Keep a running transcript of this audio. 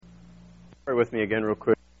Pray with me again real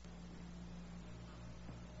quick.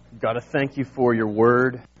 God, I thank you for your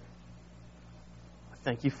word. I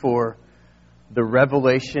thank you for the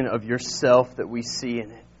revelation of yourself that we see in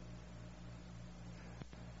it.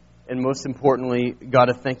 And most importantly, God,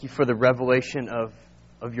 I thank you for the revelation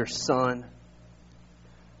of your Son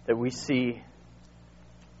that we see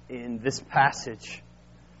in this passage.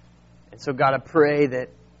 And so, God, I pray that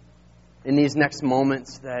in these next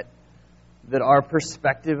moments that our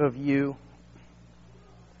perspective of you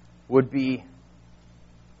would be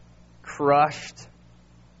crushed,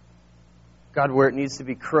 God, where it needs to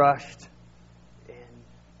be crushed,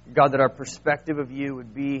 and God, that our perspective of you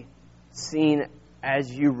would be seen as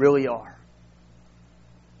you really are.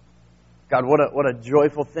 God, what a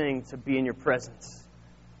joyful thing to be in your presence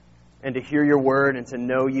and to hear your word and to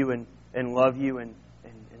know you and love you and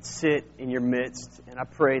sit in your midst. And I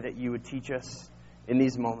pray that you would teach us in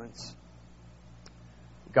these moments.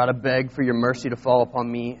 God, I beg for your mercy to fall upon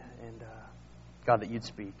me, and God, that you'd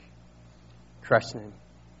speak. In Christ's name,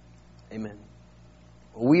 amen.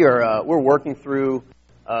 We're working through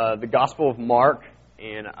the Gospel of Mark,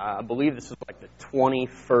 and I believe this is like the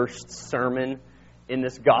 21st sermon in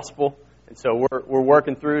this Gospel. And so we're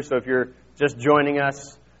working through. So if you're just joining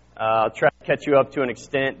us, I'll try to catch you up to an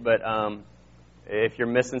extent, but if you're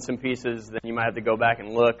missing some pieces, then you might have to go back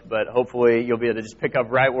and look. But hopefully you'll be able to just pick up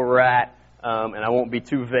right where we're at. And I won't be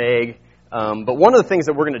too vague. But one of the things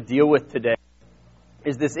that we're going to deal with today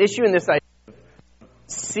is this issue and this idea of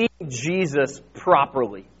seeing Jesus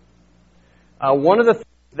properly. One of the things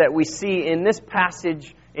that we see in this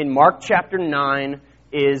passage in Mark chapter 9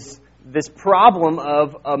 is this problem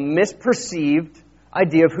of a misperceived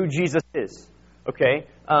idea of who Jesus is. Okay?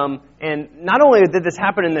 And not only did this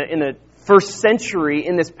happen in the first century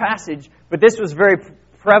in this passage, but this was very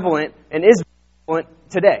prevalent and is prevalent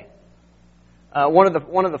today. One of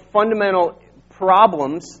the fundamental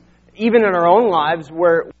problems, even in our own lives,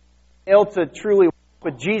 where we fail to truly walk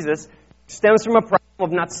with Jesus, stems from a problem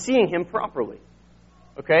of not seeing Him properly.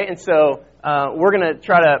 Okay, and so we're going to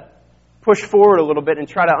try to push forward a little bit and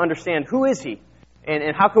try to understand who is He,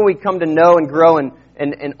 and how can we come to know and grow and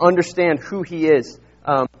understand who He is.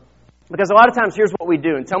 Because a lot of times, here's what we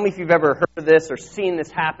do, and tell me if you've ever heard of this or seen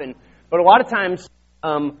this happen. But a lot of times,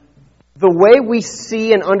 the way we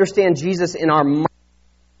see and understand Jesus in our mind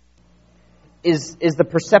is the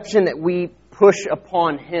perception that we push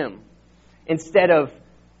upon Him, instead of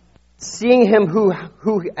seeing Him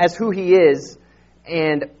who He is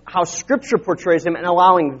and how Scripture portrays Him and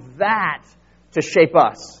allowing that to shape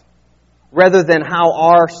us, rather than how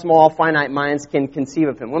our small, finite minds can conceive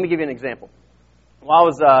of Him. Let me give you an example. While I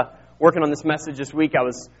was working on this message this week, I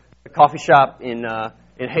was at a coffee shop in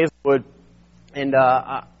Hazelwood, and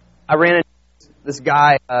I ran into this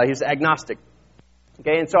guy. He was agnostic.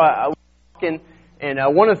 Okay, and so I was walking, and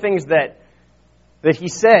one of the things that he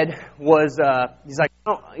said was, he's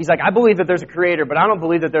like, I believe that there's a creator, but I don't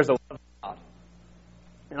believe that there's a love God.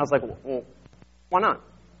 And I was like, well, why not?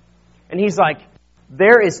 And he's like,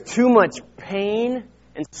 there is too much pain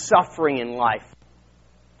and suffering in life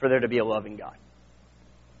for there to be a loving God.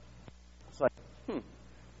 I was like,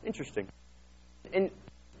 interesting. And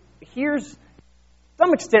here's, to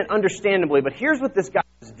some extent, understandably, but here's what this guy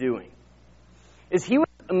was doing. Is he was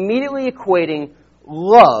immediately equating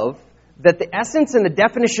love, that the essence and the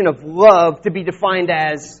definition of love to be defined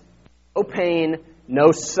as no pain,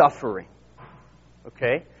 no suffering.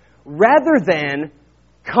 Okay? Rather than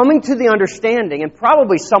coming to the understanding, and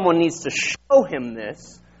probably someone needs to show him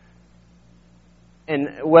this,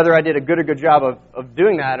 and whether I did a good job of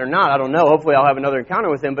doing that or not, I don't know. Hopefully I'll have another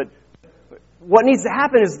encounter with him. But what needs to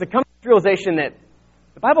happen is to come to the realization that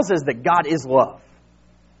the Bible says that God is love.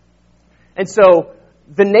 And so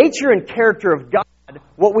the nature and character of God,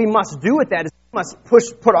 what we must do with that is we must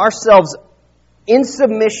put ourselves in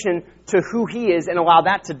submission to who He is and allow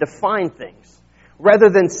that to define things. Rather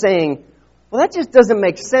than saying, well, that just doesn't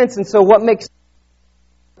make sense, and so what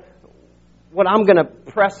I'm going to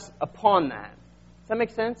press upon that. Does that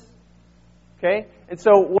make sense? Okay? And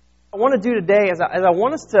so what I want to do today is I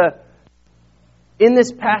want us to, in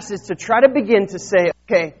this passage, to try to begin to say,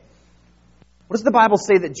 okay, what does the Bible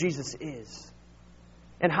say that Jesus is?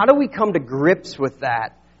 And how do we come to grips with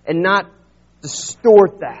that and not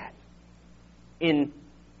distort that in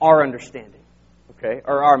our understanding, okay,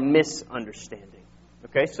 or our misunderstanding?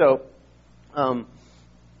 Okay, so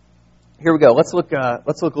here we go. Let's look a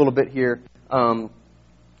little bit here.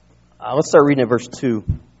 Let's start reading at verse 2.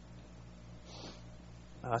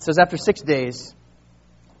 It says, after 6 days,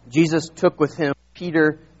 Jesus took with Him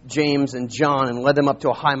Peter, James, and John and led them up to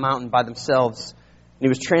a high mountain by themselves. And He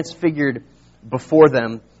was transfigured before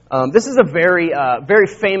them. This is a very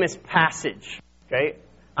famous passage. Okay,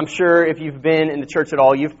 I'm sure if you've been in the church at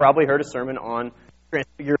all, you've probably heard a sermon on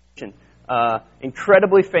Transfiguration.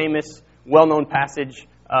 Incredibly famous, well-known passage,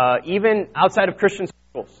 even outside of Christian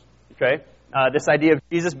circles. Okay, this idea of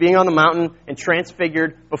Jesus being on the mountain and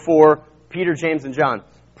transfigured before Peter, James, and John.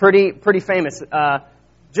 Pretty famous.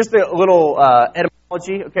 Just a little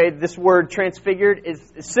etymology. Okay, this word transfigured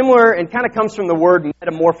is similar and kind of comes from the word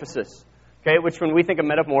metamorphosis. Okay, which when we think of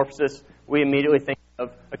metamorphosis, we immediately think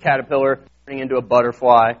of a caterpillar turning into a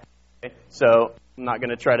butterfly. Okay? So I'm not going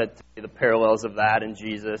to try to tell you the parallels of that in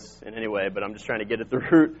Jesus in any way, but I'm just trying to get at the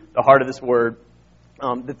root, the heart of this word.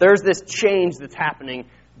 That there's this change that's happening,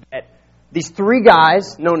 that these three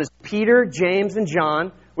guys, known as Peter, James, and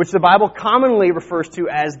John, which the Bible commonly refers to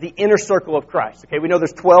as the inner circle of Christ. Okay, we know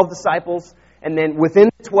there's 12 disciples, and then within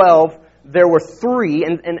the 12, there were three,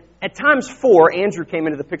 and at times four. Andrew came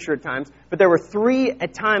into the picture at times, but there were three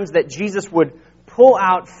at times that Jesus would pull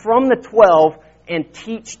out from the 12 and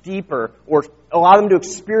teach deeper, or allow them to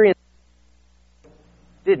experience.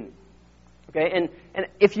 Didn't. Okay, and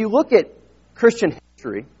if you look at Christian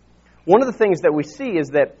history, one of the things that we see is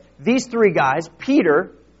that these three guys,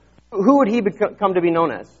 Peter, who would he come to be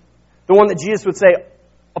known as? The one that Jesus would say,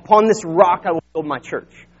 "Upon this rock I will build my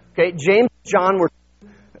church." Okay, James and John were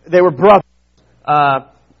brothers,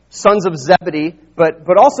 sons of Zebedee,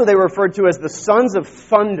 but also they were referred to as the sons of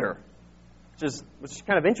thunder, which is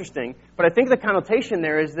kind of interesting. But I think the connotation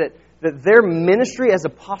there is that their ministry as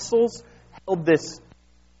apostles held this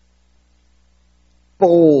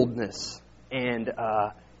boldness and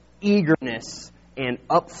eagerness and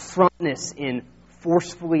upfrontness in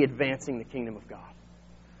forcefully advancing the kingdom of God.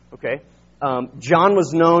 Okay, John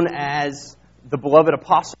was known as the beloved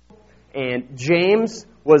apostle, and James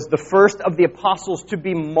was the first of the apostles to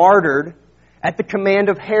be martyred at the command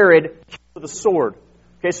of Herod with a sword.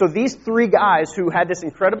 Okay, so these three guys who had this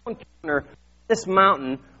incredible encounter on this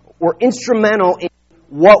mountain were instrumental in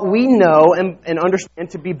what we know and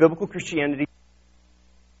understand to be biblical Christianity.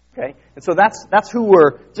 Okay, and so that's who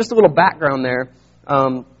we're. Just a little background there.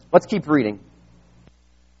 Let's keep reading.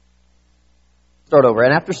 Start over.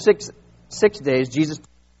 And after six days, Jesus took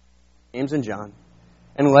James and John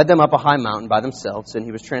and led them up a high mountain by themselves, and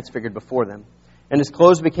he was transfigured before them. And his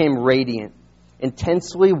clothes became radiant,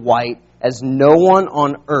 intensely white, as no one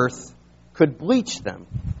on earth could bleach them.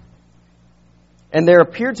 And there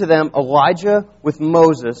appeared to them Elijah with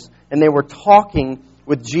Moses, and they were talking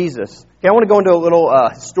with Jesus. Okay, I want to go into a little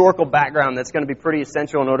historical background that's going to be pretty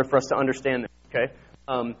essential in order for us to understand this. Okay,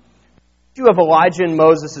 the issue of Elijah and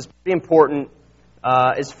Moses is pretty important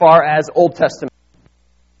as far as Old Testament.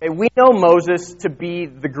 Okay, we know Moses to be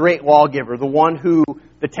the great lawgiver, the one who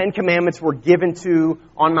the Ten Commandments were given to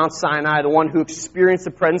on Mount Sinai, the one who experienced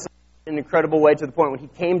the presence of God in an incredible way to the point when he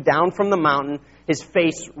came down from the mountain, his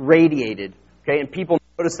face radiated. Okay, and people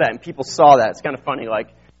noticed that, and people saw that. It's kind of funny. Like,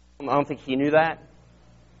 I don't think he knew that.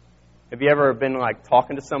 Have you ever been like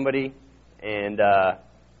talking to somebody and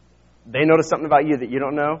they notice something about you that you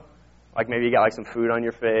don't know? Like maybe you got like some food on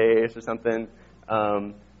your face or something,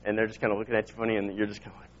 and they're just kind of looking at you funny, and you're just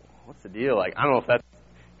kind of like, what's the deal? Like, I don't know if that's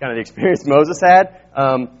kind of the experience Moses had,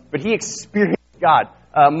 but he experienced God.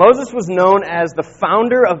 Moses was known as the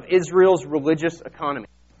founder of Israel's religious economy.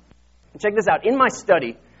 And check this out. In my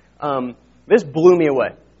study, this blew me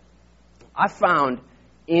away. I found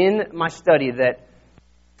in my study that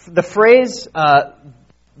the phrase, the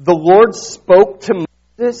Lord spoke to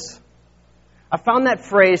Moses, I found that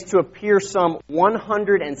phrase to appear some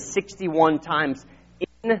 161 times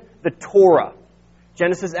in the Torah.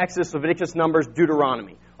 Genesis, Exodus, Leviticus, Numbers,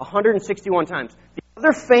 Deuteronomy. 161 times. The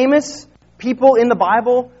other famous people in the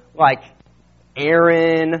Bible, like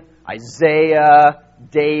Aaron, Isaiah,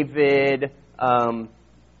 David,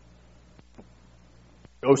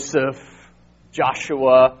 Joseph,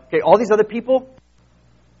 Joshua, okay, all these other people,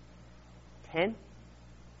 10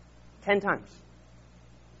 times.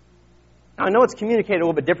 Now, I know it's communicated a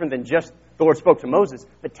little bit different than just the Lord spoke to Moses,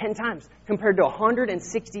 but 10 times compared to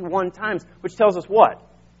 161 times, which tells us what?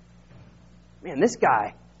 Man, this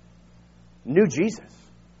guy knew Jesus.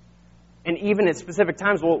 And even at specific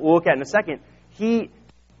times, we'll look at in a second, he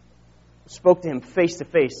spoke to him face to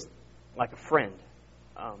face like a friend.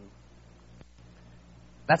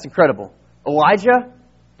 That's incredible. Elijah,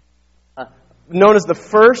 known as the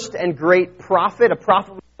first and great prophet, a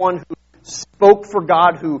prophet was one who spoke for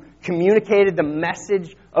God, who communicated the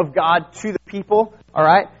message of God to the people. All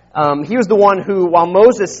right, he was the one who, while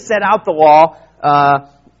Moses set out the law,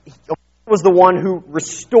 was the one who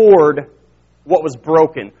restored what was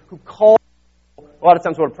broken. Who called. A lot of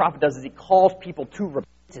times, what a prophet does is he calls people to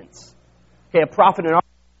repentance. Okay, a prophet in our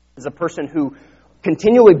is a person who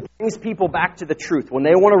continually brings people back to the truth. When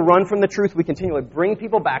they want to run from the truth, we continually bring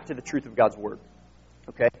people back to the truth of God's Word.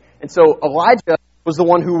 Okay? And so Elijah was the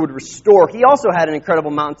one who would restore. He also had an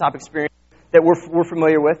incredible mountaintop experience that we're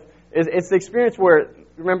familiar with. It's the experience where,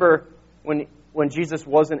 remember when Jesus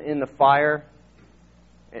wasn't in the fire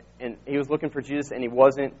and he was looking for Jesus and he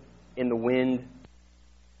wasn't in the wind,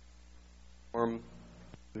 he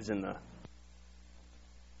was in the...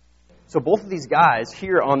 So both of these guys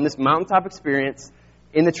here on this mountaintop experience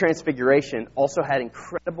in the Transfiguration also had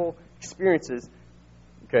incredible experiences,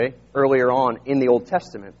 okay, earlier on in the Old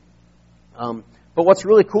Testament. But what's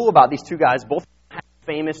really cool about these two guys, both had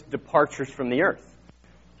famous departures from the earth.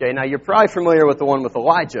 Okay, now you're probably familiar with the one with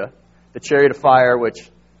Elijah, the chariot of fire, which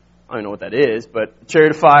I don't know what that is, but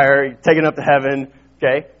chariot of fire, taken up to heaven,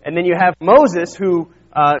 okay? And then you have Moses, who,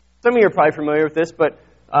 some of you are probably familiar with this, but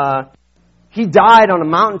he died on a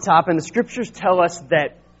mountaintop, and the Scriptures tell us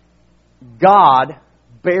that God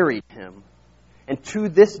buried him. And to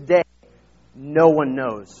this day, no one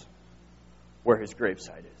knows where his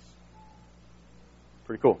gravesite is.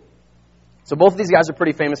 Pretty cool. So both of these guys are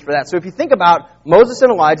pretty famous for that. So if you think about Moses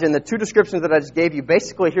and Elijah and the two descriptions that I just gave you,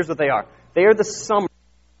 basically here's what they are. They are the summary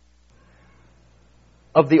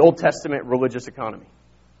of the Old Testament religious economy.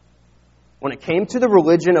 When it came to the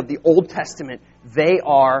religion of the Old Testament, they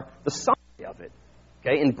are the summary of it.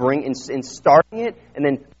 Okay, in starting it and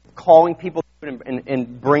then calling people to it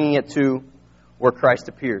and bringing it to where Christ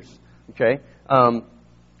appears. Okay,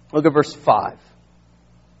 look at verse 5.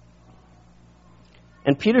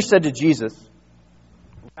 And Peter said to Jesus,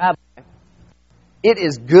 Rabbi, it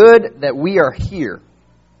is good that we are here.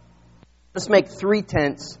 Let's make 3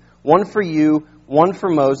 tents, one for you, one for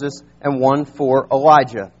Moses, and one for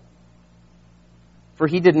Elijah. For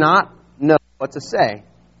he did not know what to say,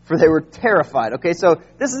 for they were terrified. Okay, so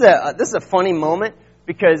this is a funny moment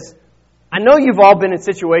because I know you've all been in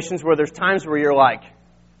situations where there's times where you're like,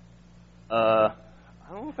 I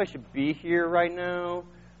don't know if I should be here right now.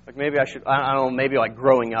 Like maybe I should, I don't know, maybe like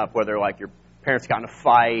growing up, whether like your parents got in a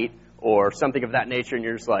fight or something of that nature, and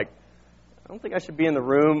you're just like, I don't think I should be in the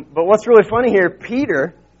room. But what's really funny here,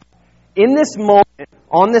 Peter, in this moment,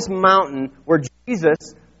 on this mountain where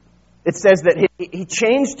Jesus, it says that he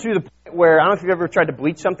changed to the point where, I don't know if you've ever tried to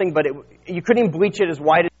bleach something, but you couldn't even bleach it as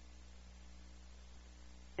white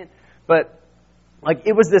as... But like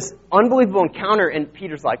it was this unbelievable encounter, and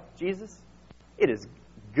Peter's like, Jesus, it is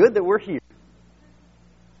good that we're here.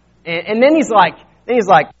 And then he's like,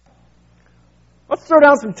 let's throw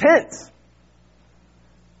down some tents.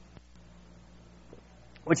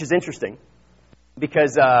 Which is interesting.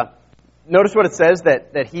 Because notice what it says,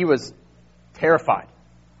 that he was terrified.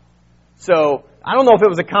 So, I don't know if it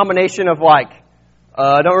was a combination of like,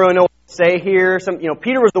 I don't really know what to say here.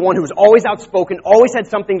 Peter was the one who was always outspoken, always had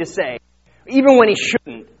something to say. Even when he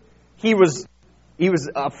shouldn't, he was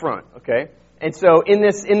up front, okay? And so in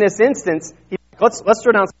this instance, let's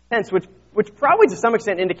throw down some tents, which probably to some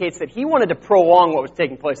extent indicates that he wanted to prolong what was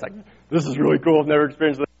taking place. Like, this is really cool. I've never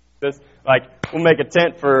experienced this. Like, we'll make a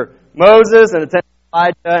tent for Moses and a tent for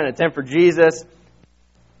Elijah and a tent for Jesus.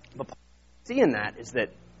 But seeing that is that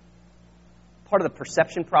part of the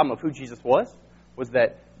perception problem of who Jesus was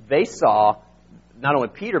that they saw, not only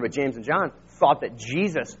Peter, but James and John, thought that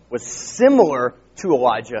Jesus was similar to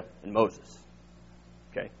Elijah and Moses.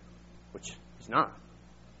 Okay? Which he's not.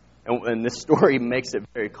 And this story makes it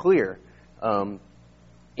very clear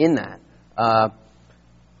in that.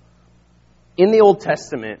 In the Old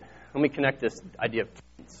Testament, let me connect this idea of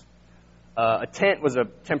tents. A tent was a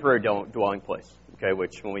temporary dwelling place, okay,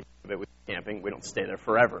 which when we think of it with camping, we don't stay there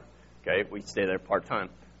forever, okay? We stay there part-time,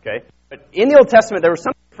 okay? But in the Old Testament, there was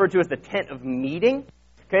something referred to as the tent of meeting,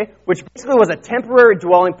 okay, which basically was a temporary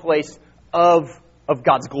dwelling place of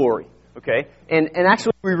God's glory, okay? And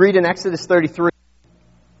actually, we read in Exodus 33,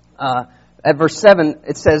 at verse 7,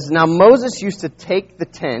 it says, Now Moses used to take the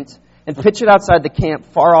tent and pitch it outside the camp,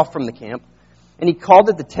 far off from the camp, and he called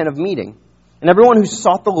it the tent of meeting. And everyone who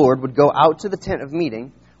sought the Lord would go out to the tent of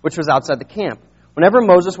meeting, which was outside the camp. Whenever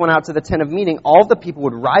Moses went out to the tent of meeting, all the people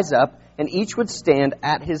would rise up, and each would stand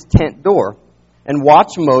at his tent door and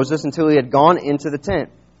watch Moses until he had gone into the tent.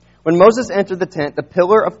 When Moses entered the tent, the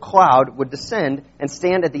pillar of cloud would descend and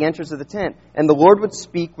stand at the entrance of the tent, and the Lord would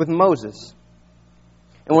speak with Moses.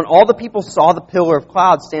 And when all the people saw the pillar of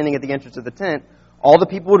cloud standing at the entrance of the tent, all the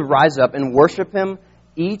people would rise up and worship him,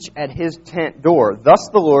 each at his tent door. Thus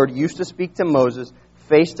the Lord used to speak to Moses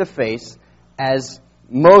face to face as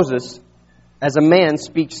a man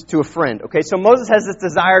speaks to a friend. Okay, so Moses has this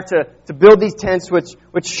desire to build these tents, which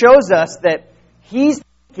shows us that he's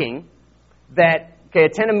thinking that Okay, a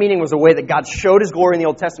tent of meeting was a way that God showed His glory in the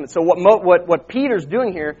Old Testament. So what Peter's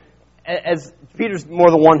doing here, as Peter's more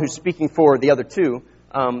the one who's speaking for the other two,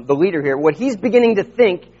 the leader here, what he's beginning to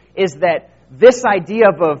think is that this idea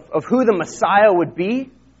of who the Messiah would be,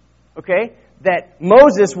 okay, that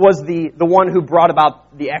Moses was the one who brought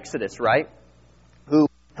about the Exodus, right? Who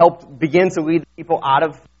helped begin to lead the people out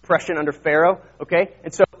of oppression under Pharaoh, okay?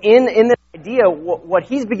 And so in this idea, what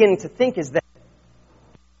he's beginning to think is that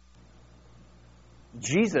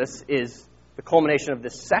Jesus is the culmination of the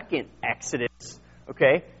second Exodus,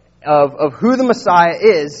 okay, of who the Messiah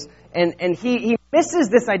is. And he misses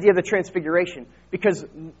this idea of the transfiguration because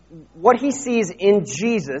what he sees in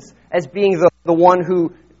Jesus as being the one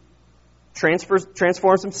who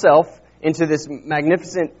transforms himself into this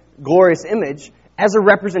magnificent, glorious image as a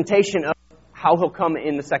representation of how he'll come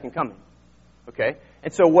in the second coming. Okay?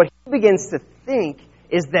 And so what he begins to think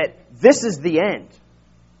is that this is the end.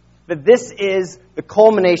 That this is the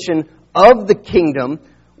culmination of the kingdom,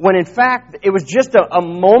 when in fact it was just a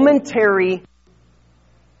momentary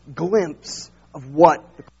glimpse of what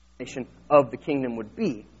the culmination of the kingdom would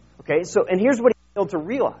be. Okay? So, and here's what he failed to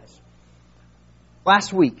realize.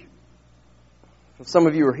 Last week, some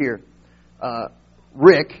of you are here.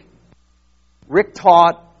 Rick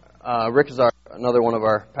taught. Rick is another one of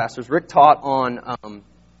our pastors. Rick taught on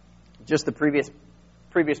just the previous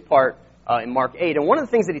part in Mark 8, and one of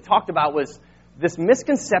the things that he talked about was this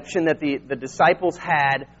misconception that the disciples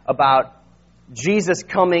had about Jesus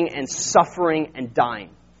coming and suffering and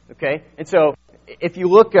dying. Okay, and so if you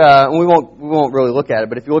look, and we won't really look at it,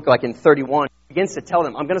 but if you look like in 31, he begins to tell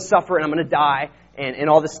them, "I'm going to suffer and I'm going to die," and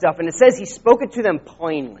all this stuff. And it says he spoke it to them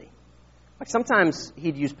plainly. Like sometimes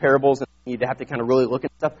he'd use parables and you'd have to kind of really look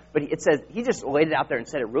at stuff. But it says he just laid it out there and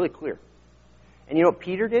said it really clear. And you know what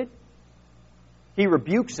Peter did? He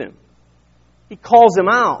rebukes him. He calls him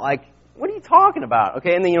out. Like, what are you talking about?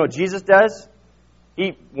 Okay, and then you know what Jesus does?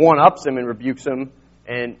 He one-ups him and rebukes him.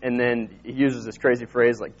 And then he uses this crazy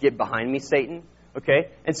phrase like, "Get behind me, Satan." Okay?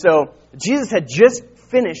 And so Jesus had just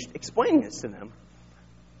finished explaining this to them.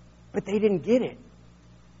 But they didn't get it.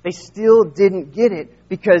 They still didn't get it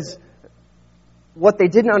because what they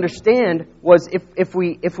didn't understand was if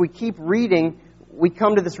we keep reading, we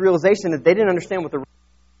come to this realization that they didn't understand what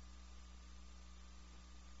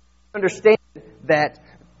understand that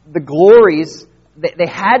the glories, they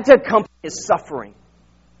had to accompany his suffering.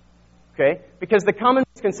 Okay? Because the common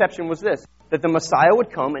misconception was this, that the Messiah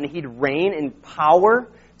would come and he'd reign in power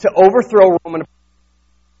to overthrow Roman oppression.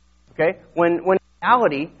 Okay? When in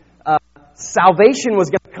reality, salvation was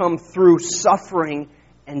going to come through suffering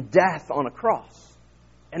and death on a cross.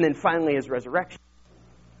 And then finally his resurrection.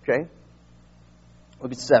 Okay?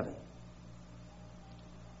 Look at 7.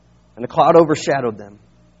 And the cloud overshadowed them.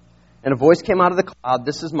 And a voice came out of the cloud,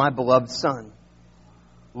 "This is my beloved Son.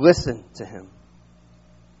 Listen to him."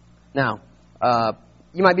 Now,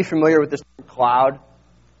 you might be familiar with this term cloud.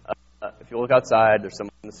 If you look outside, there's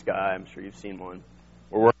someone in the sky. I'm sure you've seen one.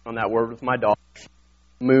 We're working on that word with my daughter.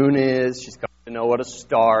 Moon is. She's coming to know what a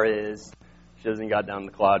star is. She hasn't got down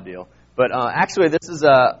the cloud deal. But actually, this is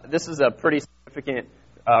a pretty significant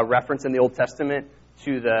reference in the Old Testament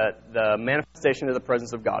to the manifestation of the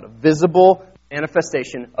presence of God, a visible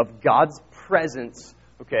manifestation of God's presence.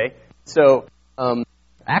 Okay, so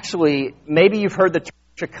actually, maybe you've heard the term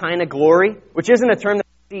Shekinah glory, which isn't a term that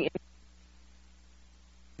we see in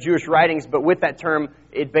Jewish writings, but with that term,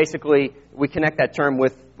 it basically we connect that term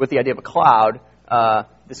with the idea of a cloud.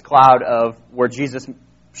 This cloud of where Jesus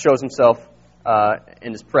shows himself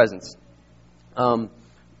in his presence.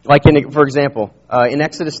 Like for example, in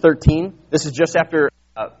Exodus 13, this is just after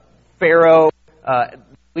Pharaoh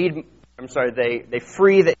they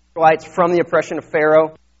free the Israelites from the oppression of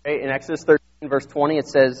Pharaoh. Okay? In Exodus 13, verse 20, it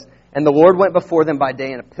says, "And the Lord went before them by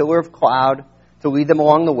day in a pillar of cloud to lead them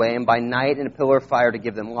along the way, and by night in a pillar of fire to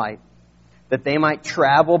give them light, that they might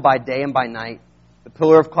travel by day and by night. The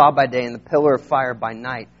pillar of cloud by day and the pillar of fire by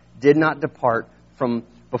night did not depart from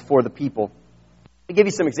before the people." I'll give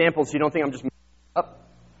you some examples so you don't think I'm just making up.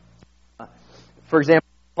 For example,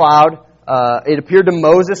 cloud. It appeared to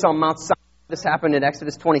Moses on Mount Sinai. This happened in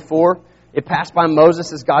Exodus 24. It passed by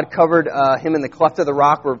Moses as God covered him in the cleft of the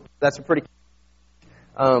rock. That's a pretty...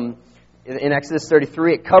 In Exodus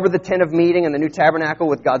 33, it covered the tent of meeting and the new tabernacle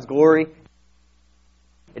with God's glory.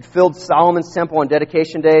 It filled Solomon's temple on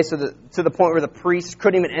dedication day to the point where the priests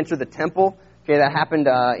couldn't even enter the temple. Okay, that happened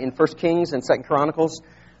in 1 Kings and 2 Chronicles.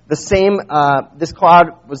 This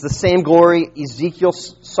cloud was the same glory Ezekiel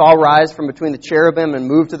saw rise from between the cherubim and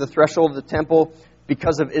move to the threshold of the temple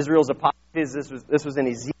because of Israel's apostates. This was in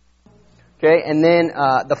Ezekiel. Okay, and then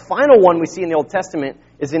the final one we see in the Old Testament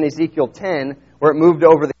is in Ezekiel 10, where it moved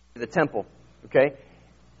over the temple. Okay?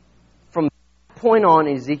 From that point on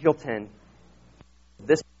in Ezekiel 10,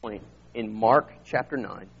 this point in Mark chapter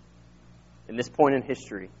 9, in this point in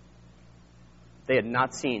history, they had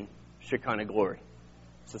not seen Shekinah glory.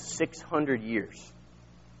 So 600 years,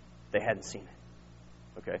 they hadn't seen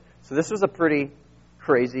it. Okay? So this was a pretty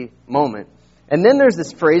crazy moment. And then there's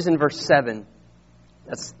this phrase in verse 7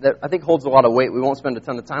 that I think holds a lot of weight. We won't spend a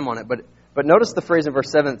ton of time on it, but notice the phrase in verse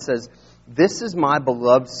 7 that says, "This is my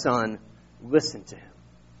beloved Son, listen to him."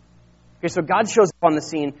 Okay, so God shows up on the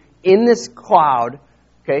scene in this cloud,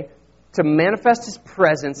 okay, to manifest His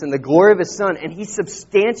presence and the glory of His Son, and He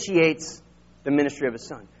substantiates the ministry of His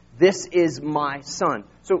Son. This is my Son.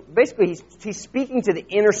 So basically, he's speaking to the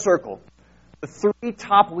inner circle, the 3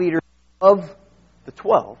 top leaders of the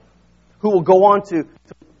 12, who will go on to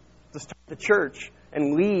start the church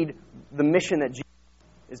and lead the mission that Jesus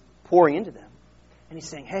is pouring into them. And He's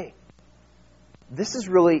saying, hey, this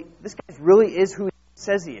guy really is who He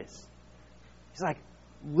says He is. He's like,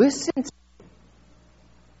 listen to him.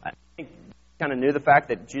 I think they kind of knew the fact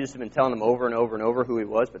that Jesus had been telling them over and over and over who He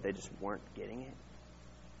was, but they just weren't getting it.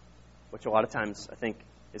 Which a lot of times, I think,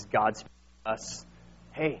 is God speaking to us.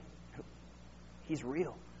 Hey, He's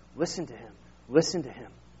real. Listen to Him. Listen to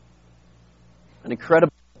Him. An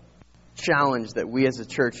incredible challenge that we as a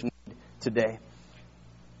church need today.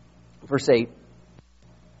 Verse 8.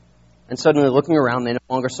 And suddenly looking around, they no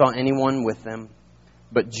longer saw anyone with them,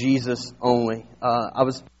 but Jesus only. I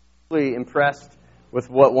was really impressed with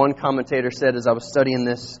what one commentator said as I was studying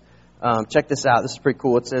this. Check this out. This is pretty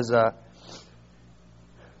cool. It says,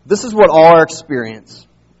 this is what all our experience,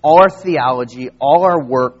 all our theology, all our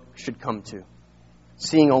work should come to.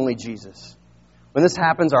 Seeing only Jesus. When this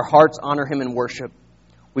happens, our hearts honor Him in worship.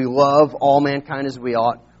 We love all mankind as we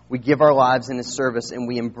ought. We give our lives in His service, and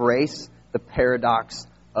we embrace the paradox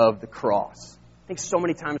of the cross. I think so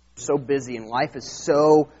many times we're so busy, and life is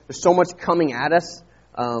there's so much coming at us.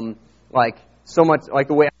 The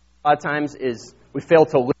way a lot of times is we fail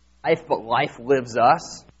to live life, but life lives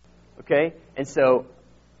us. Okay? And so,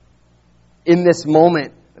 in this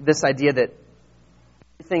moment, this idea that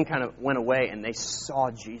everything kind of went away and they saw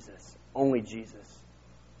Jesus, only Jesus.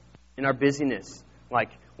 In our busyness, like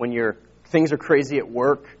when things are crazy at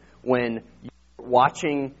work, when you're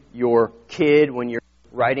watching your kid, when you're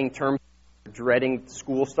writing terms, dreading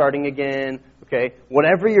school starting again, okay,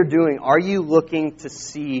 whatever you're doing, are you looking to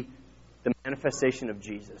see the manifestation of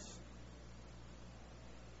Jesus?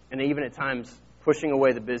 And even at times, pushing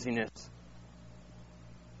away the busyness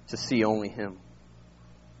to see only Him.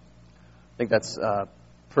 I think that's a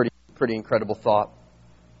pretty incredible thought.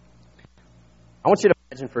 I want you to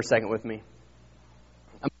imagine for a second with me.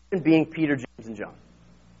 Imagine being Peter, James, and John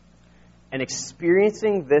and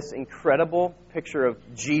experiencing this incredible picture of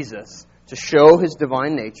Jesus to show His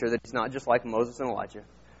divine nature, that He's not just like Moses and Elijah.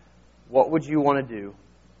 What would you want to do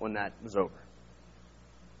when that was over?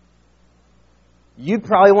 You'd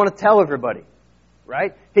probably want to tell everybody,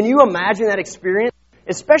 right? Can you imagine that experience?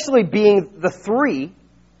 Especially being the 3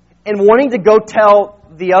 and wanting to go tell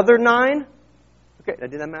the other 9. Okay, did I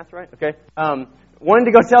do that math right? Okay. Wanting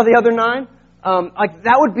to go tell the other 9.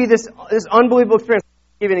 That would be this unbelievable experience.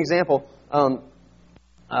 I'll give you an example.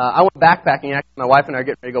 I went backpacking. Actually, my wife and I are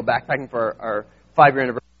getting ready to go backpacking for our 5-year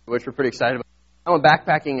anniversary, which we're pretty excited about. I went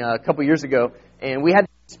backpacking a couple years ago, and we had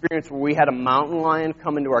this experience where we had a mountain lion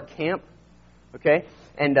come into our camp. Okay,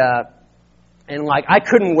 and I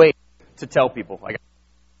couldn't wait to tell people.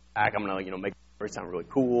 I'm gonna make the story sound really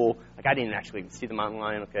cool. I didn't actually even see the mountain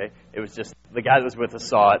lion. Okay, it was just the guy that was with us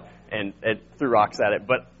saw it and threw rocks at it.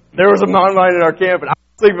 But there was a mountain lion in our camp, and I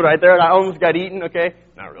was sleeping right there, and I almost got eaten. Okay,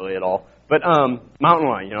 not really at all, but mountain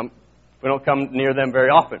lion. We don't come near them very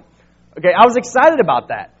often. Okay, I was excited about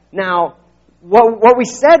that. Now, what we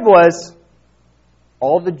said was,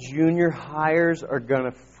 all the junior hires are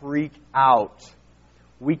gonna freak out.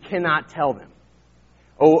 We cannot tell them.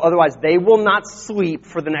 Otherwise they will not sleep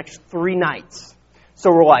for the next 3 nights.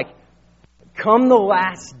 So we're like, come the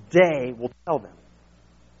last day, we'll tell them.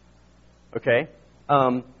 Okay?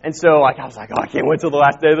 And so I was like, I can't wait till the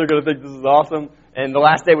last day. They're going to think this is awesome. And the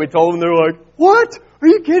last day we told them, they were like, what? Are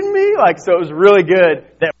you kidding me? So it was really good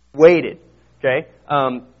that we waited. Okay?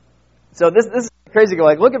 So this is crazy.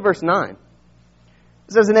 Look at verse 9.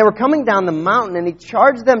 It says, and they were coming down the mountain, and He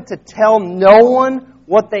charged them to tell no one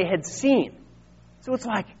what they had seen. So it's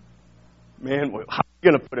like, man, how are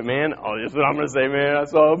you going to put it, man? Oh, this is what I'm going to say, man. I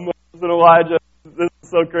saw Moses and Elijah. This is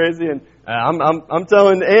so crazy. And I'm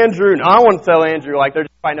telling Andrew. No, I want to tell Andrew. They're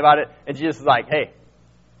just fighting about it. And Jesus is like, hey,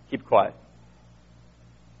 keep it quiet.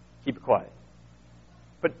 Keep it quiet.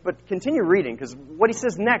 But continue reading, because what He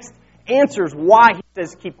says next, answers why he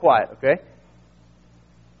says keep quiet, okay?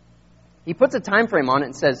 He puts a time frame on it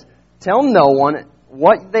and says, tell no one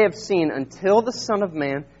what they have seen until the Son of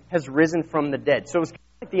Man has risen from the dead. So it's kind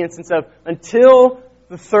of like the instance of until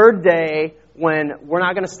the third day when we're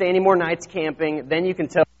not going to stay any more nights camping, then you can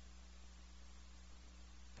tell.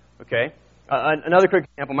 Okay? Another quick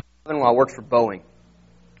example, my father-in-law works for Boeing.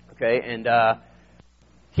 Okay? And I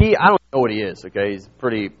don't know what he is, okay? He's a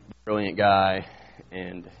pretty brilliant guy,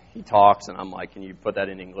 and he talks, and I'm like, can you put that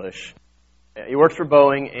in English? He works for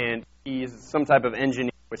Boeing, and he's some type of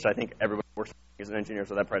engineer, which I think everybody works as an engineer,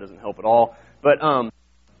 so that probably doesn't help at all. But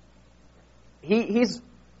his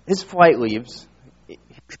flight leaves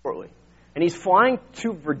shortly, and he's flying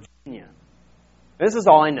to Virginia. This is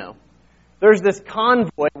all I know. There's this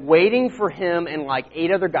convoy waiting for him and like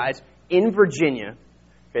 8 other guys in Virginia.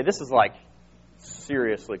 Okay, this is like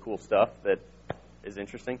seriously cool stuff that is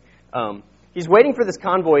interesting. He's waiting for this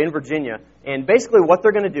convoy in Virginia, and basically what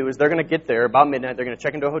they're going to do is they're going to get there about midnight, they're going to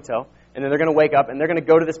check into a hotel, and then they're going to wake up, and they're going to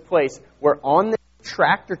go to this place where on the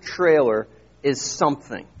tractor trailer is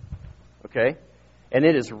something, okay? And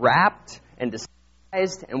it is wrapped and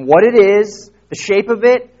disguised, and what it is, the shape of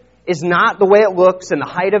it, is not the way it looks, and the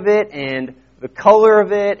height of it, and the color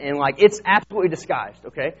of it, and like, it's absolutely disguised,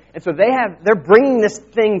 okay? And so they're bringing this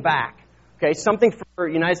thing back, okay? Something for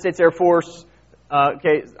United States Air Force.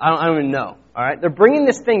 Okay, I don't even know. All right, they're bringing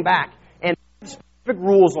this thing back, and specific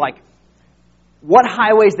rules like what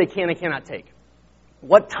highways they can and cannot take,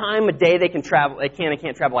 what time of day they can travel, they can and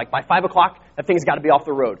can't travel. Like by 5 o'clock, that thing's got to be off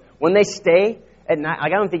the road. When they stay at night,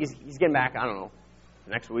 like I don't think he's getting back. I don't know,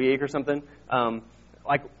 next week or something.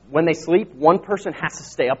 Like when they sleep, one person has to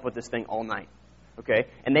stay up with this thing all night. Okay,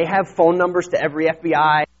 and they have phone numbers to every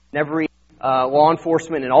FBI and every law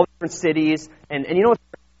enforcement in all different cities, and you know what?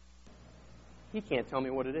 He can't tell me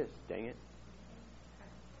what it is. Dang it.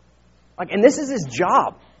 Like, and this is his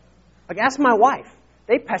job. Like, ask my wife.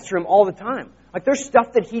 They pester him all the time. Like, there's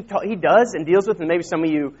stuff that he does and deals with, and maybe some of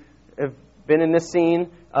you have been in this scene,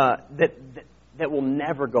 that will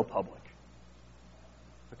never go public.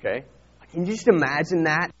 Okay? Can you just imagine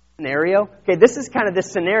that scenario? Okay, this is kind of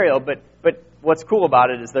this scenario, but what's cool about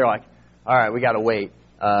it is they're like, all right, we got to wait.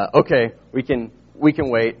 Okay, we can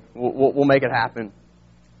wait. We'll make it happen.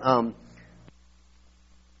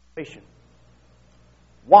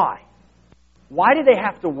 Why? Why did they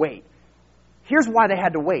have to wait? Here's why they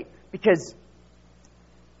had to wait. Because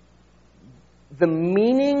the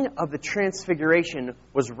meaning of the transfiguration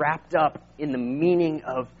was wrapped up in the meaning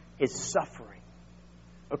of his suffering.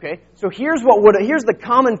 Okay? So here's the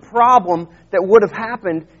common problem that would have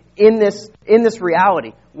happened in this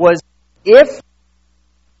reality was if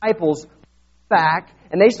disciples back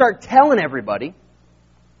and they start telling everybody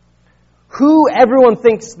who everyone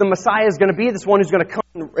thinks the Messiah is going to be, this one who's going to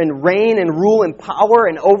come and reign and rule in power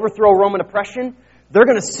and overthrow Roman oppression, they're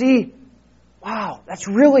going to see, wow, that's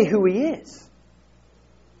really who he is.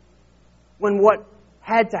 When what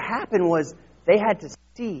had to happen was they had to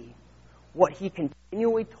see what he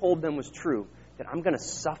continually told them was true, that I'm going to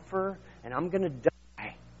suffer and I'm going to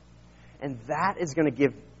die. And that is going to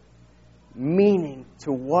give meaning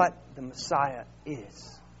to what the Messiah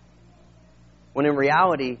is. When in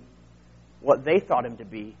reality, what they thought him to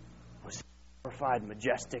be was glorified,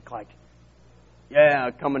 majestic, like, yeah,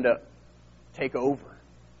 coming to take over.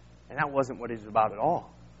 And that wasn't what he was about at all.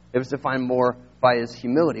 It was defined more by his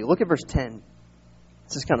humility. Look at verse 10.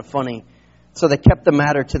 This is kind of funny. So they kept the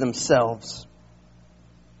matter to themselves,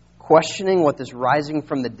 questioning what this rising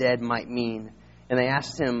from the dead might mean. And they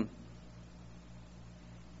asked him,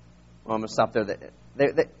 well, I'm going to stop there.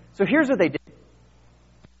 So here's what they did.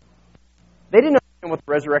 They didn't understand what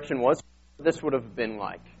the resurrection was. This would have been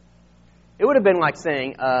like. It would have been like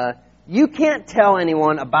saying, you can't tell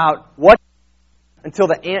anyone about what until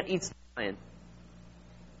the ant eats the lion. And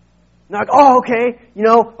they're like, oh, okay,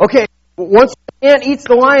 okay, once the ant eats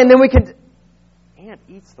the lion, then we can... Ant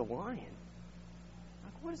eats the lion?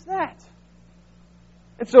 Like, what is that?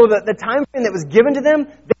 And so the time frame that was given to them,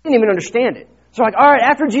 they didn't even understand it. So like, all right,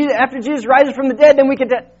 after Jesus rises from the dead, then we can...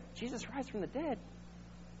 Jesus rise from the dead?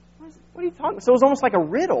 What are you talking about? So it was almost like a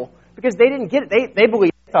riddle because they didn't get it. They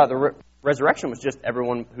thought the resurrection was just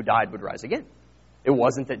everyone who died would rise again. It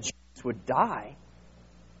wasn't that Jesus would die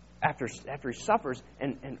after he suffers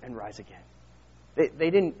and rise again.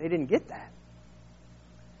 They didn't get that.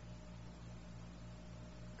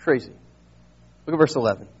 Crazy. Look at verse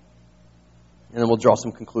 11. And then we'll draw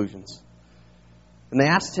some conclusions. And they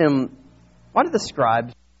asked him, why did the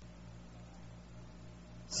scribes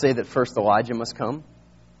say that first Elijah must come?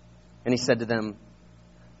 And he said to them,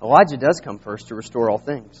 Elijah does come first to restore all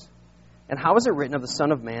things. And how is it written of the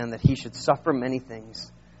Son of Man that he should suffer many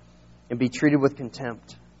things and be treated with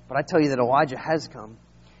contempt? But I tell you that Elijah has come,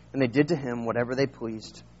 and they did to him whatever they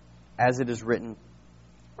pleased, as it is written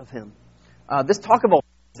of him." This talk about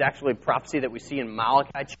is actually a prophecy that we see in Malachi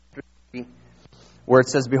chapter 3, where it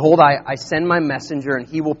says, "Behold, I send my messenger, and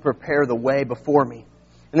he will prepare the way before me."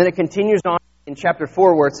 And then it continues on in chapter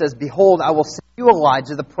 4, where it says, "Behold, I will send you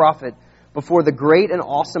Elijah the prophet before the great and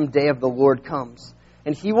awesome day of the Lord comes.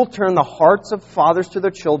 And he will turn the hearts of fathers to their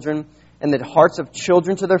children, and the hearts of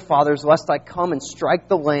children to their fathers, lest I come and strike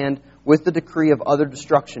the land with the decree of utter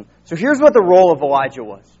destruction." So here's what the role of Elijah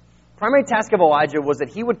was. The primary task of Elijah was that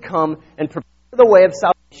he would come and prepare the way of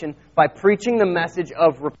salvation by preaching the message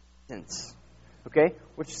of repentance. Okay?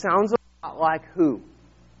 Which sounds a lot like who?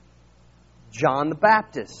 John the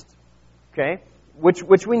Baptist. Okay?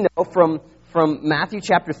 Which we know from Matthew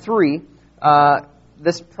chapter 3.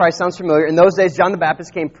 This probably sounds familiar. "In those days, John the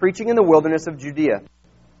Baptist came preaching in the wilderness of Judea.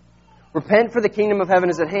 Repent, for the kingdom of heaven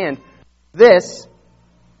is at hand.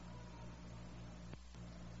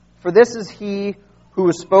 For this is he who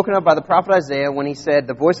was spoken of by the prophet Isaiah when he said,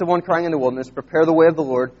 'The voice of one crying in the wilderness, prepare the way of the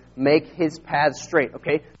Lord, make his paths straight.'"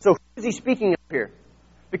 Okay, so who is he speaking of here?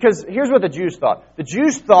 Because here's what the Jews thought. The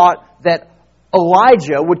Jews thought that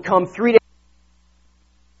Elijah would come 3 days.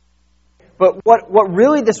 But what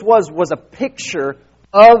really this was a picture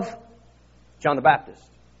of John the Baptist.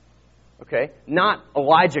 Okay? Not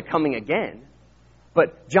Elijah coming again,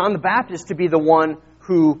 but John the Baptist to be the one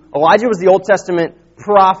who... Elijah was the Old Testament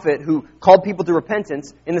prophet who called people to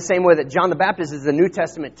repentance in the same way that John the Baptist is the New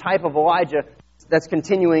Testament type of Elijah that's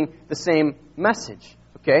continuing the same message.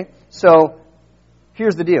 Okay? So,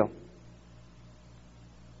 here's the deal.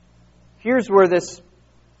 Here's where this...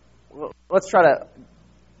 Well, let's try to...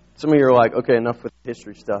 Some of you are like, okay, enough with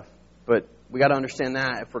history stuff. But we got to understand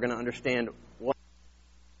that if we're going to understand what...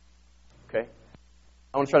 Okay?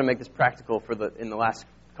 I want to try to make this practical in the last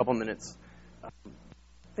couple minutes.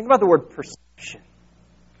 Think about the word perception.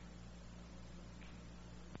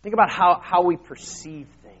 Think about how we perceive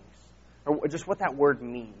things, or just what that word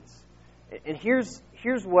means. And here's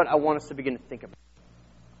what I want us to begin to think about.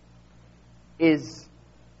 Is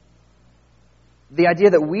the idea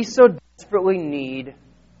that we so desperately need to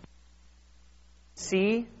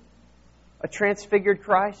see a transfigured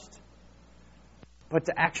Christ, but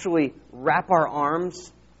to actually wrap our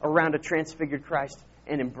arms around a transfigured Christ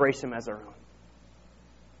and embrace Him as our own.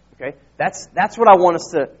 Okay? That's what I want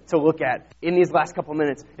us to look at in these last couple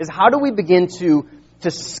minutes, is how do we begin to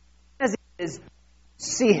see as He is,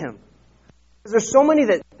 see Him? Because there's so many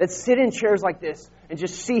that sit in chairs like this and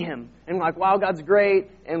just see Him and like, wow, God's great,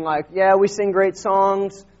 and like, yeah, we sing great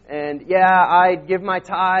songs, and yeah, I give my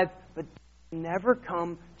tithe, but never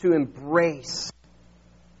come to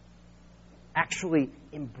actually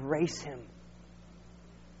embrace Him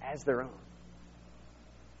as their own,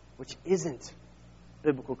 which isn't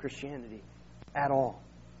biblical Christianity at all.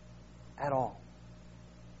 At all.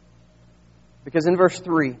 Because in verse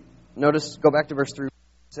 3, notice, go back to verse 3, it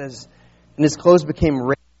says, "And his clothes became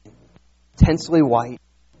radiant, intensely white,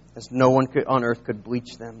 as no one on earth could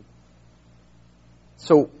bleach them."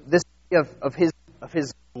 So this idea of his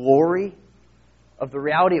glory, of the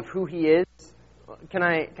reality of who He is. Can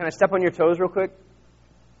I step on your toes real quick?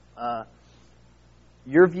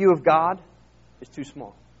 Your view of God is too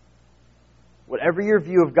small. Whatever your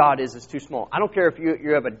view of God is too small. I don't care if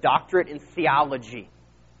you have a doctorate in theology.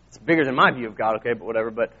 It's bigger than my view of God, okay, but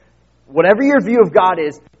whatever. But whatever your view of God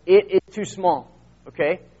is, it is too small,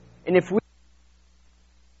 okay? And if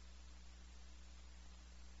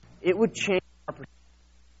it would change our perspective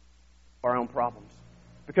of our own problems.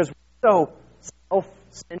 Because we're so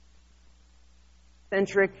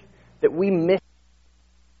self-centric that we miss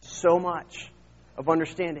so much of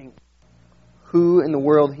understanding who in the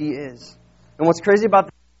world He is. And what's crazy about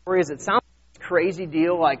the story is it sounds like a crazy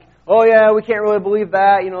deal, like, oh yeah, we can't really believe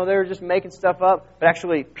that, they're just making stuff up. But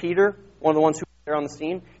actually, Peter, one of the ones who was there on the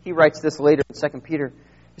scene, he writes this later in 2 Peter.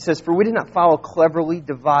 He says, "For we did not follow cleverly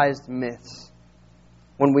devised myths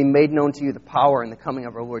when we made known to you the power and the coming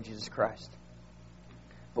of our Lord Jesus Christ.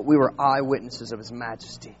 But we were eyewitnesses of His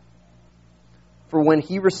majesty. For when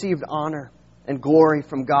He received honor and glory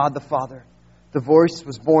from God the Father, the voice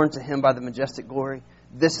was borne to Him by the majestic glory,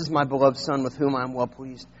 'This is my beloved Son with whom I am well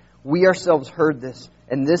pleased.' We ourselves heard this,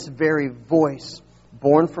 and this very voice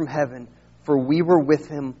borne from heaven, for we were with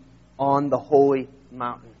Him on the holy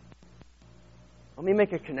mountain." Let me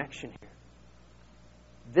make a connection here.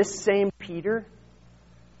 This same Peter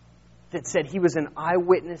that said he was an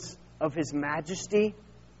eyewitness of His majesty,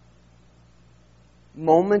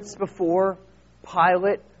 moments before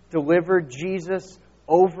Pilate delivered Jesus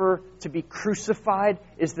over to be crucified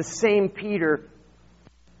is the same Peter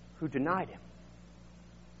who denied him.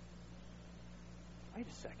 Wait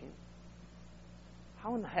a second.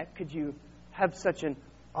 How in the heck could you have such an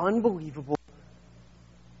unbelievable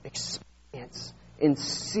experience in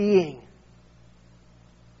seeing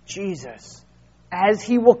Jesus as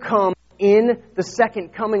He will come in the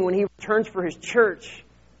second coming when He returns for His church,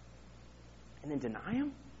 and then deny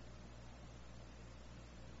Him?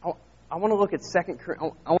 I want to look at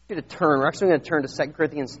I want you to turn. We're actually going to turn to 2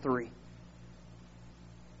 Corinthians 3.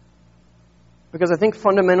 Because I think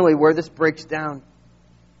fundamentally where this breaks down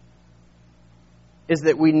is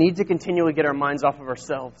that we need to continually get our minds off of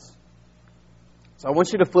ourselves. So I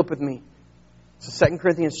want you to flip with me to 2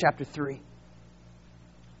 Corinthians chapter 3.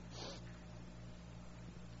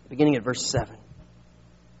 Beginning at verse 7.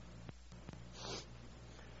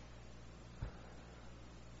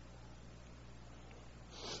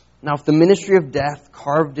 Now if the ministry of death,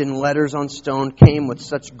 carved in letters on stone, came with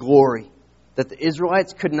such glory that the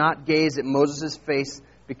Israelites could not gaze at Moses' face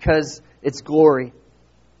because its glory...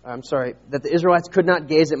 that the Israelites could not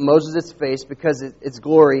gaze at Moses' face because its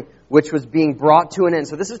glory, which was being brought to an end.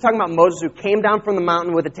 So this is talking about Moses who came down from the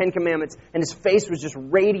mountain with the Ten Commandments, and his face was just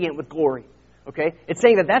radiant with glory. Okay? It's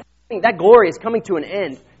saying that glory is coming to an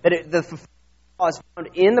end, that the fulfillment is found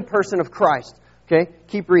in the person of Christ. Okay?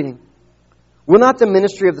 Keep reading. Will not the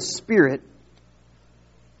ministry of the Spirit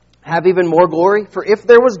have even more glory? For if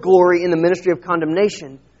there was glory in the ministry of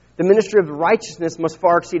condemnation, the ministry of righteousness must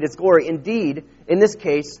far exceed its glory. Indeed, in this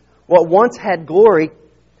case, what once had glory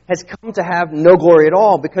has come to have no glory at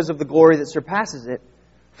all because of the glory that surpasses it.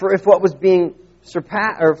 For if what was being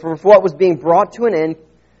brought to an end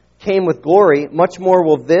came with glory, much more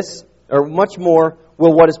will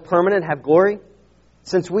what is permanent have glory?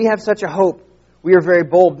 Since we have such a hope, we are very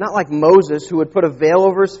bold, not like Moses, who would put a veil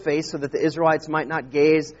over his face so that the Israelites might not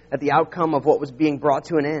gaze at the outcome of what was being brought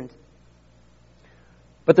to an end.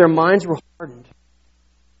 But their minds were hardened.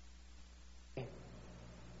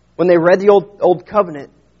 When they read the old covenant,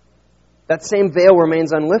 that same veil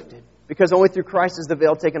remains unlifted, because only through Christ is the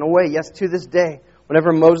veil taken away. Yes, to this day,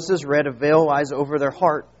 whenever Moses is read, a veil lies over their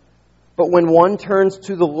heart. But when one turns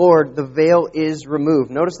to the Lord, the veil is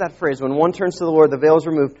removed. Notice that phrase, when one turns to the Lord, the veil is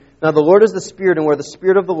removed. Now the Lord is the Spirit, and where the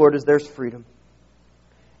Spirit of the Lord is, there's freedom.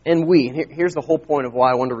 And here's the whole point of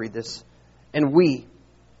why I want to read this. And we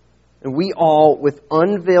all, with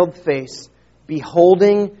unveiled face,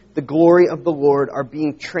 beholding the glory of the Lord, are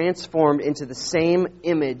being transformed into the same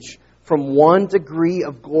image from one degree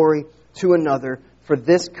of glory to another. For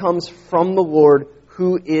this comes from the Lord,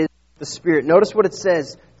 who is the Spirit. Notice what it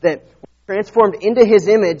says, that we're transformed into His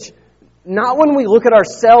image, not when we look at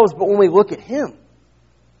ourselves, but when we look at Him.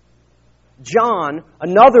 John,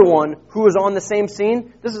 another one who was on the same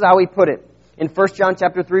scene, this is how he put it. In 1 John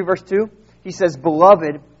chapter 3, verse 2, he says,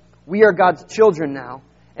 Beloved, we are God's children now,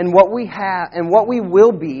 and what we have and what we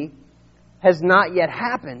will be has not yet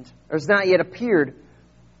happened, or has not yet appeared.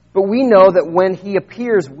 But we know that when He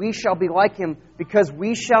appears, we shall be like Him, because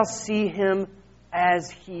we shall see Him as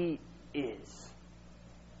He is.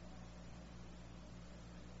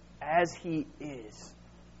 As He is.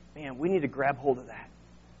 Man, we need to grab hold of that.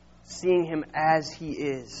 Seeing Him as He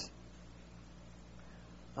is.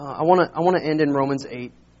 I want to end in Romans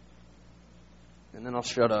 8, and then I'll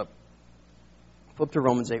shut up. Flip to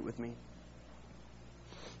Romans 8 with me.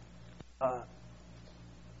 On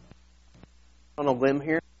a limb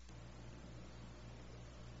here,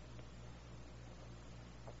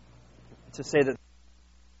 to say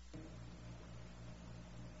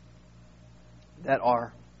that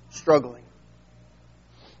are struggling.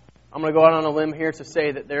 I'm going to go out on a limb here to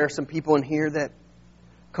say that there are some people in here that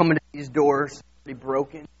come into these doors pretty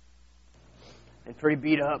broken and pretty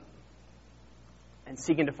beat up and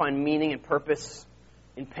seeking to find meaning and purpose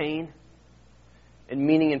in pain and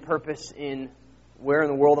meaning and purpose in where in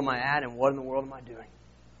the world am I at and what in the world am I doing.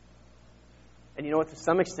 And you know what? To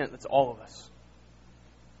some extent, that's all of us.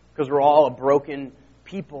 Because we're all a broken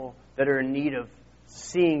people that are in need of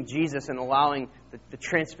seeing Jesus and allowing the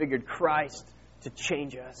transfigured Christ to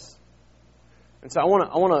change us. And so I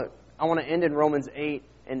want to end in Romans 8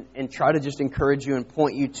 and try to just encourage you and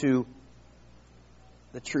point you to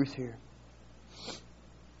the truth here.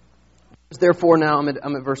 Therefore now,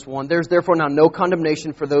 I'm at verse 1. There's therefore now no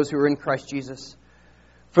condemnation for those who are in Christ Jesus.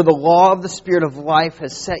 For the law of the Spirit of life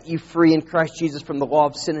has set you free in Christ Jesus from the law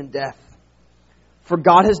of sin and death. For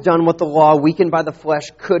God has done what the law, weakened by the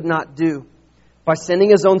flesh, could not do. By sending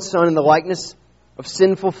His own Son in the likeness of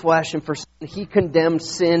sinful flesh, and for sin, He condemned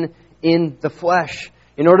sin in the flesh,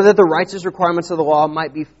 in order that the righteous requirements of the law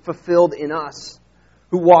might be fulfilled in us,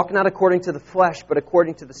 who walk not according to the flesh, but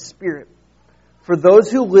according to the Spirit. For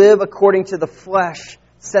those who live according to the flesh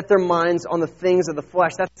set their minds on the things of the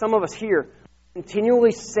flesh. That's some of us here,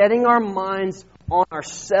 continually setting our minds on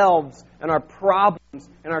ourselves and our problems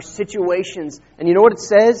and our situations. And you know what it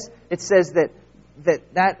says? It says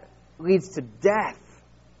that leads to death.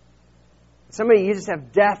 Some of you just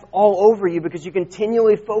have death all over you because you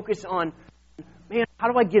continually focus on, man,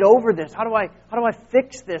 how do I get over this? How do I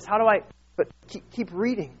fix this? But keep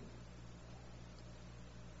reading.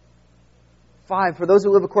 5, for those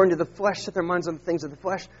who live according to the flesh set their minds on the things of the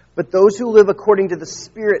flesh, but those who live according to the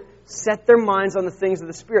Spirit set their minds on the things of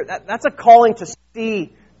the Spirit. That's a calling to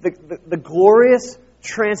see the glorious,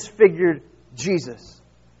 transfigured Jesus.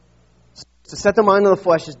 To set the mind on the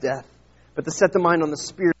flesh is death, but to set the mind on the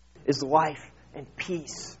Spirit is life and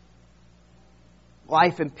peace.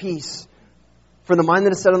 Life and peace. For the mind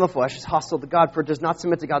that is set on the flesh is hostile to God, for it does not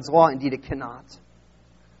submit to God's law. Indeed, it cannot.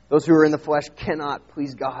 Those who are in the flesh cannot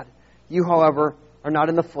please God. You, however, are not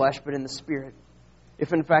in the flesh, but in the Spirit,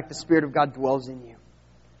 if in fact the Spirit of God dwells in you.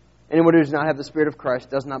 Anyone who does not have the Spirit of Christ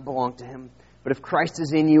does not belong to Him. But if Christ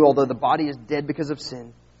is in you, although the body is dead because of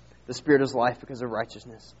sin, the Spirit is life because of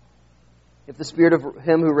righteousness. If the Spirit of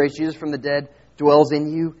Him who raised Jesus from the dead dwells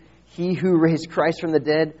in you, He who raised Christ from the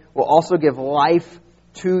dead will also give life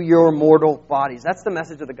to your mortal bodies. That's the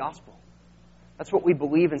message of the gospel. That's what we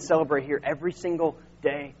believe and celebrate here every single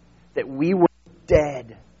day. That we were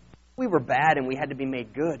dead. We were bad and we had to be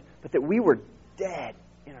made good. But that we were dead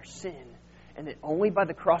in our sin. And that only by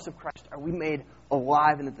the cross of Christ are we made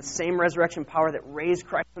alive. And that the same resurrection power that raised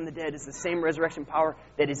Christ from the dead is the same resurrection power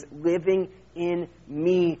that is living in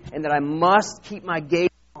me. And that I must keep my gaze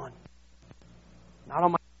on. Not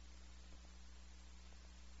on my...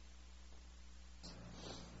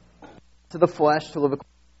 to the flesh to live according.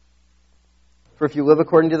 For if you live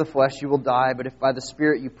according to the flesh, you will die. But if by the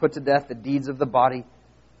Spirit you put to death the deeds of the body,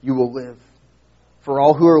 you will live. For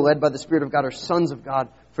all who are led by the Spirit of God are sons of God.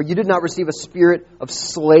 For you did not receive a spirit of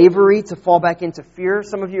slavery to fall back into fear.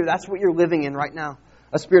 Some of you, that's what you're living in right now.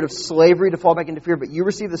 A spirit of slavery to fall back into fear. But you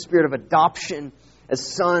received the spirit of adoption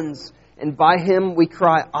as sons. And by Him we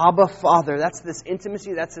cry, Abba, Father. That's this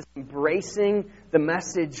intimacy. That's this embracing the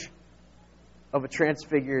message of a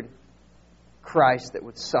transfigured Christ that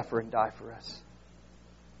would suffer and die for us.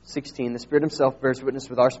 16, the Spirit Himself bears witness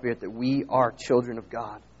with our spirit that we are children of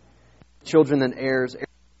God. Children and heirs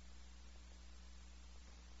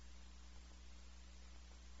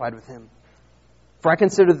with Him. For I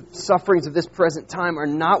consider the sufferings of this present time are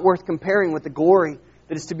not worth comparing with the glory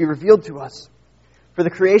that is to be revealed to us. For the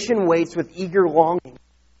creation waits with eager longing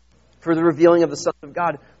for the revealing of the sons of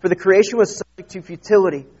God. For the creation was subject to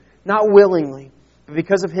futility, not willingly, but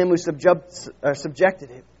because of Him who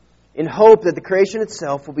subjected it, in hope that the creation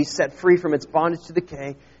itself will be set free from its bondage to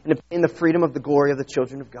decay and obtain the freedom of the glory of the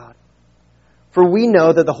children of God. For we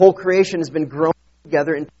know that the whole creation has been grown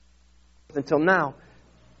together until now.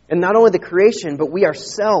 And not only the creation, but we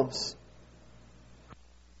ourselves.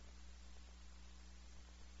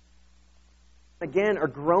 Again, are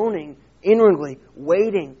groaning inwardly,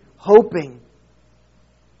 waiting, hoping.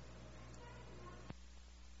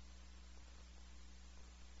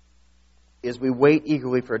 As we wait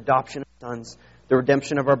eagerly for adoption of sons, the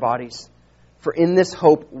redemption of our bodies. For in this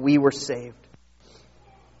hope we were saved.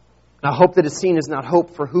 Now hope that is seen is not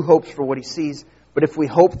hope, for who hopes for what he sees? But if we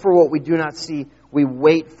hope for what we do not see, we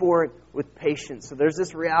wait for it with patience. So there's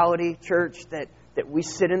this reality, church, that we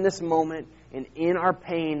sit in this moment, and in our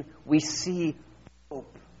pain, we see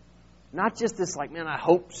hope. Not just this like, man, I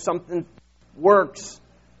hope something works.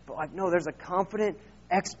 But like, no, there's a confident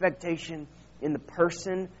expectation in the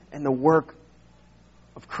person and the work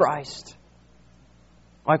of Christ.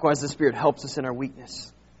 Likewise, the Spirit helps us in our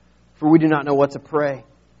weakness. For we do not know what to pray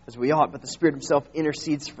as we ought, but the Spirit Himself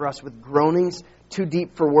intercedes for us with groanings too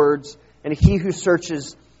deep for words. And He who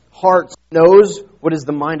searches hearts knows what is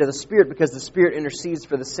the mind of the Spirit, because the Spirit intercedes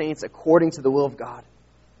for the saints according to the will of God.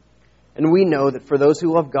 And we know that for those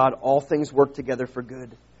who love God, all things work together for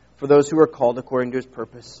good, for those who are called according to His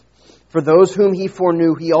purpose. For those whom He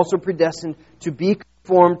foreknew, He also predestined to be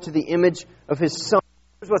conformed to the image of His Son.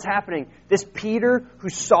 Here's what's happening. This Peter who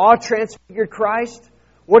saw transfigured Christ,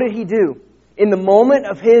 what did he do? In the moment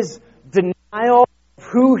of his denial of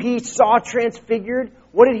who he saw transfigured,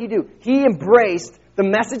 what did he do? He embraced the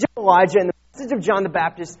message of Elijah and the message of John the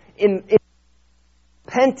Baptist in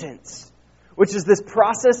repentance, which is this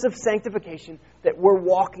process of sanctification that we're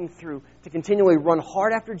walking through to continually run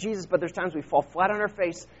hard after Jesus, but there's times we fall flat on our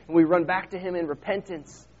face and we run back to Him in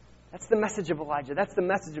repentance. That's the message of Elijah. That's the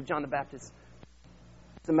message of John the Baptist.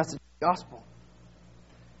 It's the message of the gospel.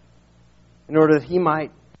 in order that he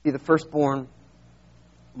might be the firstborn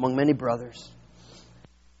among many brothers.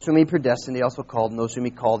 Those whom he predestined, he also called, and those whom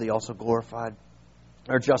he called, he also glorified,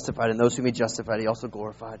 or justified, and those whom he justified, he also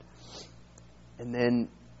glorified. And then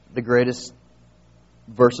the greatest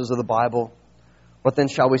verses of the Bible. What then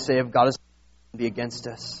shall we say if God is be against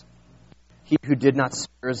us? He who did not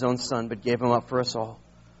spare his own Son, but gave him up for us all,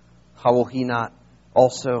 how will he not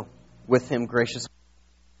also with him graciously?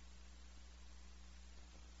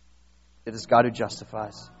 It is God who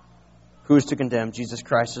justifies. Who is to condemn? Jesus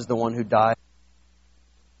Christ is the one who died,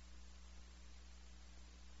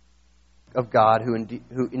 of God, who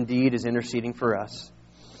indeed is interceding for us.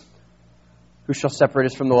 Who shall separate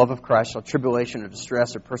us from the love of Christ? Shall tribulation or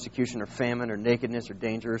distress or persecution or famine or nakedness or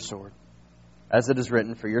danger or sword? As it is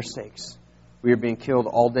written, for your sakes we are being killed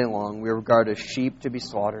all day long. We are regarded as sheep to be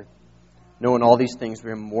slaughtered. Knowing all these things,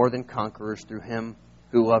 we are more than conquerors through Him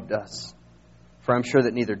who loved us. For I am sure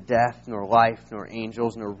that neither death, nor life, nor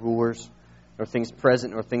angels, nor rulers, nor things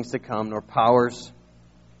present, nor things to come, nor powers,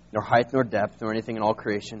 nor height, nor depth, nor anything in all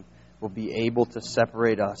creation will be able to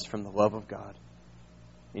separate us from the love of God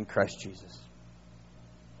in Christ Jesus.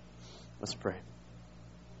 Let's pray.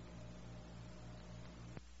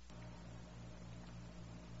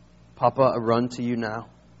 Papa, I run to you now.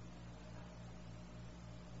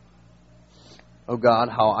 Oh God,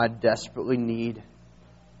 how I desperately need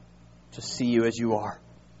to see you as you are.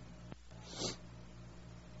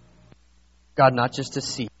 God, not just to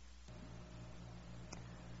see,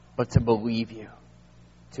 but to believe you,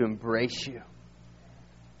 to embrace you,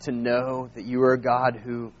 to know that you are a God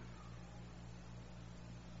who,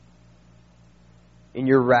 in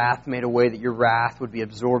your wrath, made a way that your wrath would be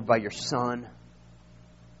absorbed by your Son,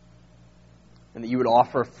 and that you would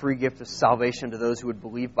offer a free gift of salvation to those who would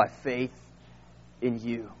believe by faith in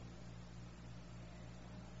you.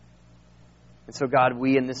 And so, God,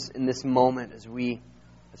 we in this moment, as we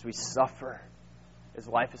suffer, as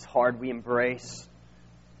life is hard, we embrace,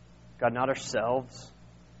 God, not ourselves,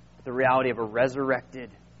 but the reality of a resurrected,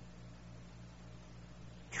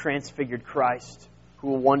 transfigured Christ who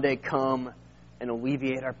will one day come and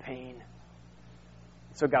alleviate our pain.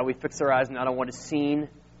 So, God, we fix our eyes not on what is seen,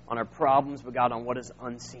 on our problems, but, God, on what is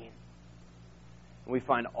unseen. And we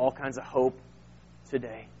find all kinds of hope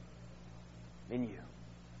today in you.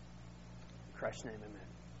 In Christ's name, amen.